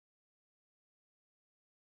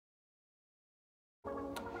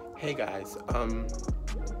Hey guys,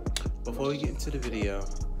 before we get into the video,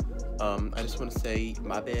 I just want to say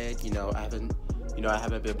my bad. I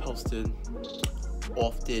haven't been posting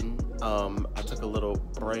often. I took a little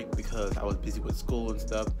break because I was busy with school and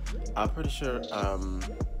stuff. I'm pretty sure I'm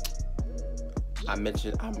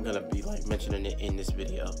gonna be mentioning it in this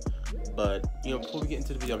video. But before we get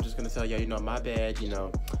into the video, I'm just gonna tell y'all, my bad.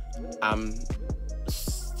 I'm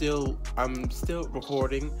still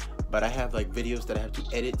recording, but I have videos that I have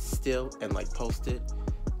to edit still and post it.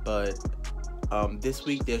 But this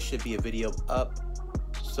week there should be a video up.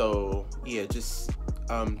 So yeah, just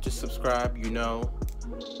subscribe.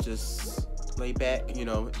 Just lay back.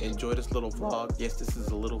 Enjoy this little vlog. Yes, this is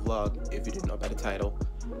a little vlog. If you didn't know by the title,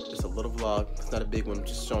 just a little vlog. It's not a big one. I'm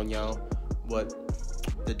just showing y'all what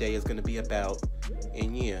the day is gonna be about.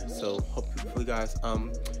 And yeah, so hopefully you guys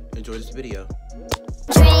enjoy this video.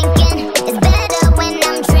 Drinking is better when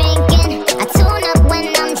I'm drinking. I tune up when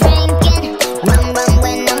I'm drinking. Rum rum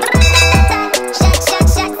when I'm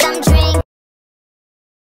shake, I'm drinking.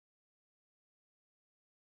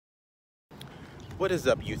 What is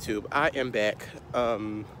up, YouTube? I am back.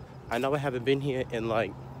 I know I haven't been here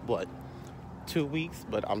in 2 weeks,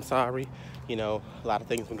 but I'm sorry. A lot of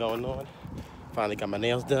things been going on. Finally got my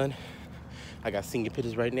nails done. I got senior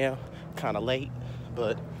pictures right now. Kind of late,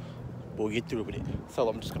 but we'll get through with it. So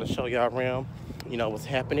I'm just gonna show y'all around, what's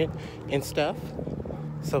happening and stuff.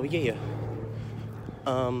 So yeah,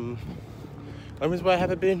 the reason why I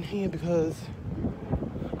haven't been here because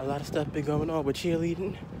a lot of stuff been going on with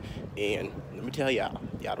cheerleading. And let me tell y'all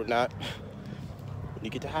do not, when you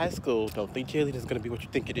get to high school, don't think cheerleading is gonna be what you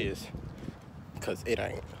think it is, because it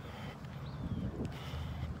ain't.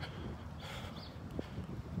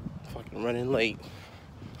 Fucking running late.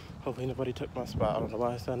 Hopefully nobody took my spot. I don't know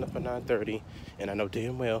why I signed up for 9:30, and I know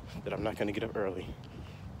damn well that I'm not gonna get up early.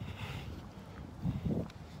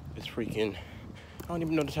 It's freaking, I don't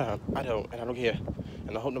even know the time. I don't care.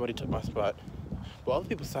 And I hope nobody took my spot. Well, other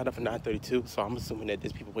people signed up for 9:32, so I'm assuming that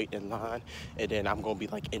there's people waiting in line, and then I'm gonna be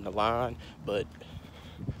in the line, but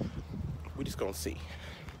we just gonna see.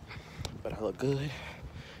 But I look good.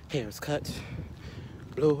 Hair is cut,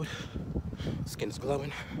 blue, skin is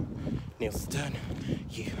glowing, nails is done.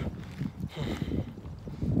 Yeah.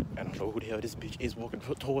 I don't know who the hell this bitch is walking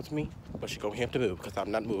towards me, but she gonna have to move because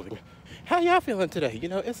I'm not moving. How y'all feeling today?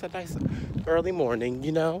 It's a nice early morning,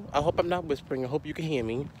 I hope I'm not whispering. I hope you can hear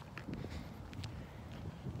me.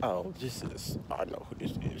 Oh, I know who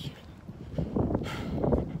this is.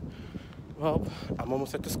 Well, I'm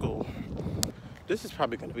almost at the school. This is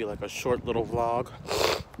probably gonna be a short little vlog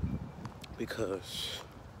because,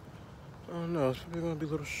 I don't know, it's probably gonna be a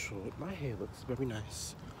little short. My hair looks very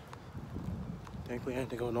nice. Thankfully, I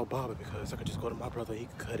didn't go with no barber because I could just go to my brother, he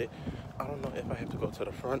could cut it. I don't know if I have to go to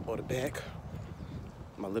the front or the back.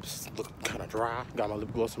 My lips look kind of dry. Got my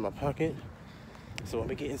lip gloss in my pocket. So when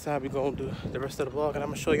we get inside, we're gonna do the rest of the vlog and I'm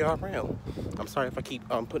gonna show y'all around. I'm sorry if I keep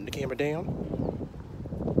putting the camera down.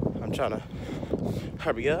 I'm trying to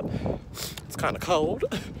hurry up. It's kind of cold.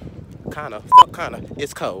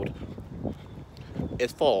 It's cold.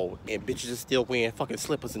 It's fall and bitches are still wearing fucking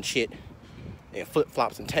slippers and shit. And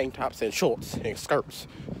flip-flops and tank tops and shorts and skirts.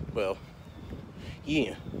 Well,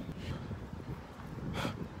 yeah.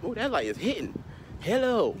 Oh, that light is hitting.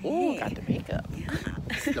 Hello. Oh, got the makeup.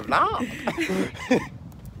 The vlog.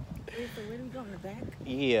 So where do we go, in the back?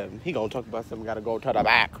 Yeah, he gonna talk about something, gotta go to the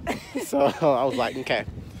back. So I was like, okay.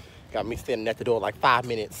 Got me standing at the door 5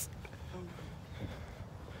 minutes.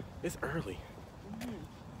 It's early.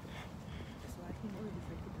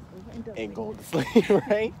 And go to sleep,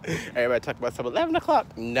 right? Everybody talk about something. 11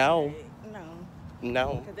 o'clock. No.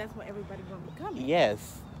 No. Because that's when everybody gonna be coming.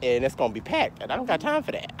 Yes. And it's gonna be packed. And I don't got time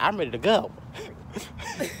for that. I'm ready to go.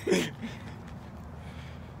 This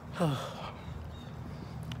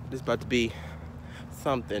is about to be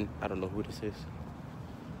something. I don't know who this is.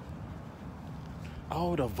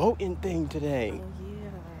 Oh, the voting thing today. Oh, yeah.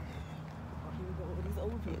 Oh, here we go with these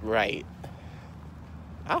old people. Right.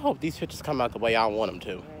 I hope these pictures come out the way I want them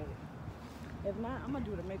to. Right. If not, I'm going to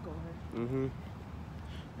do the makeover. Mm-hmm.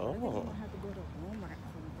 Oh. I think I'm Oh. going to have to go to Walmart or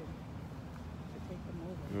something to take them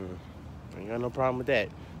over. Ain't got no problem with that.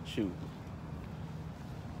 Shoot.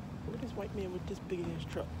 Look at this white man with this big ass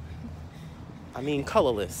truck. I mean,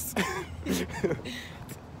 colorless. Ooh,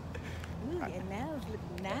 and now it's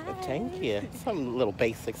looking nice. Thank you. Something a little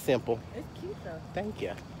basic, simple. It's cute, though. Thank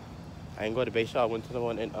you. I didn't go to Bayshore. I went to the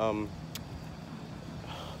one in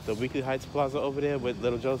the Weekly Heights Plaza over there with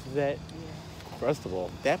Little Joseph at. Yeah. First of all,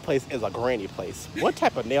 that place is a granny place. What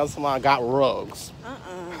type of nail salon got rugs?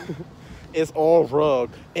 It's all rug.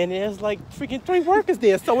 And there's like freaking 3 workers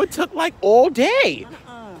there. So it took like all day.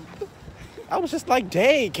 I was just like,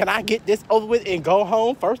 dang, can I get this over with and go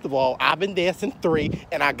home? First of all, I've been there since 3,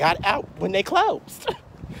 and I got out when they closed.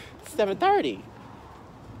 7:30. They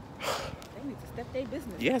need to step their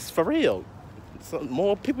business. Yes, for real. So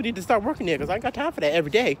more people need to start working there because I ain't got time for that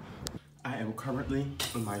every day. I am currently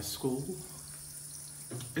in my school.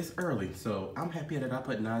 It's early, so I'm happy that I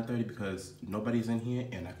put 9:30 because nobody's in here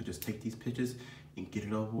and I could just take these pictures and get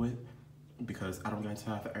it over with because I don't got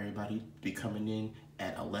time for everybody to be coming in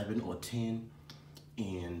at 11 or 10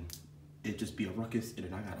 and it just be a ruckus and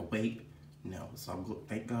then I gotta wait. No, so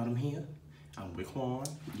thank God I'm here. I'm with Juan.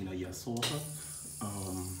 You know, y'all saw her.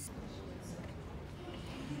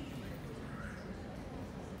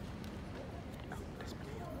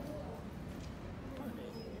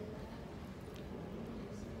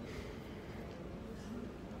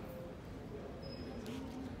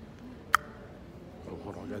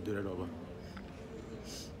 Hold on, I gotta do that over.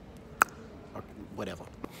 Okay, whatever.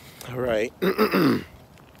 All right.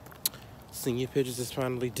 Senior pictures is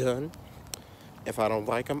finally done. If I don't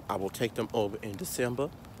like them, I will take them over in December,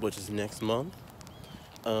 which is next month.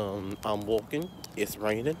 I'm walking. It's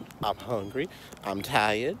raining. I'm hungry. I'm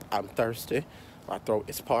tired. I'm thirsty. My throat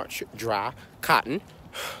is parched, dry, cotton.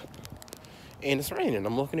 And it's raining.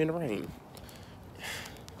 I'm walking in the rain.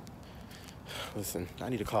 Listen, I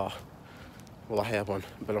need a car. Well, I have one,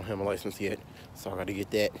 but I don't have my license yet, so I gotta get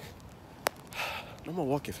that. No more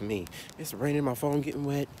walking for me. It's raining, my phone getting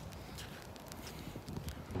wet.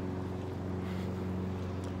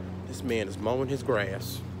 This man is mowing his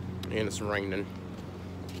grass, and it's raining.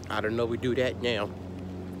 I don't know we do that now.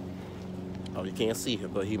 Oh, you can't see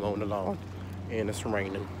it, but he mowing the lawn, and it's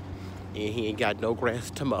raining. And he ain't got no grass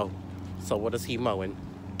to mow. So what is he mowing?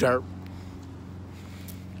 Dirt.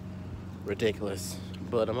 Ridiculous.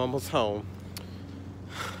 But I'm almost home.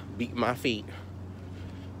 Beat my feet.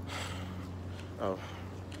 Oh,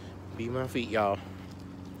 beat my feet, y'all.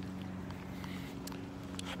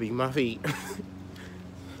 Beat my feet.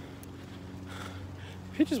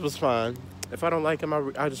 Pictures was fine. If I don't like him,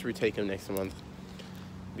 I'll just retake him next month.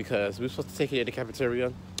 Because we were supposed to take it at the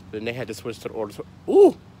cafeteria, but then they had to switch to the auditorium.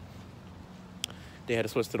 Ooh! They had to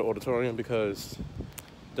switch to the auditorium because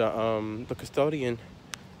the custodian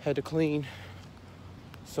had to clean.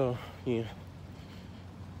 So, yeah.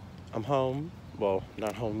 I'm home. Well,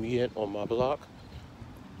 not home yet, on my block.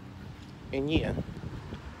 And yeah.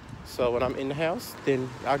 So when I'm in the house, then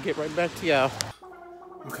I'll get right back to y'all.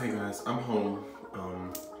 Okay guys, I'm home.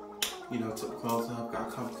 You know, took clothes off,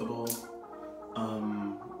 got comfortable. This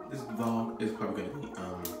vlog is probably gonna be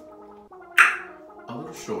a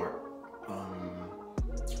little short.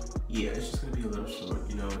 Yeah, it's just gonna be a little short,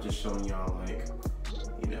 you know, just showing y'all like,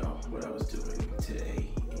 you know, what I was doing today,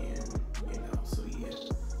 and you know, so yeah.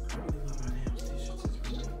 I really love my nails. These shits is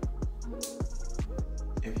really.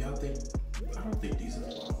 If y'all think, I don't think these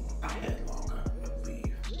is long. I had longer, I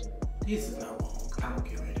believe. These is not long. I don't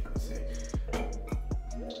care what anybody say.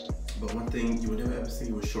 But one thing you would never ever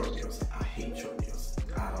see was short nails. I hate short nails.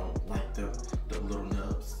 I don't like the little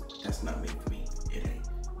nubs. That's not made for me. It ain't.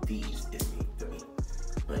 These is made for me.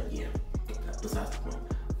 But yeah, besides the point.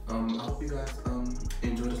 I hope you guys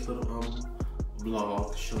enjoy this little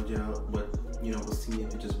vlog. Showed y'all what, you know, what senior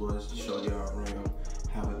pictures was. Showed y'all around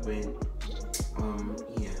how it went.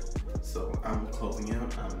 Yeah. So I'm closing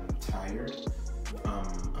out. I'm tired.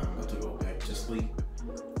 I'm about to go back to sleep,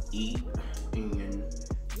 eat, and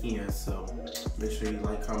yeah. So make sure you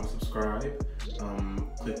like, comment, subscribe.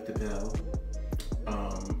 Click the bell.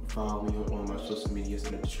 Follow me on all my social medias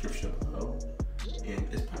in the description below. And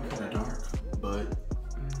it's probably kind of dark, but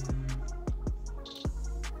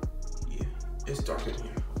yeah, it's dark in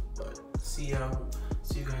here. But see you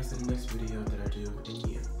guys in the next video that I do. And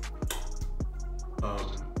yeah,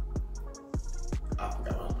 I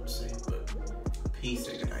forgot what I was going to say, but peace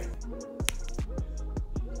and good night.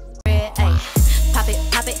 Pop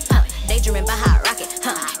it up, daydreaming Bahar.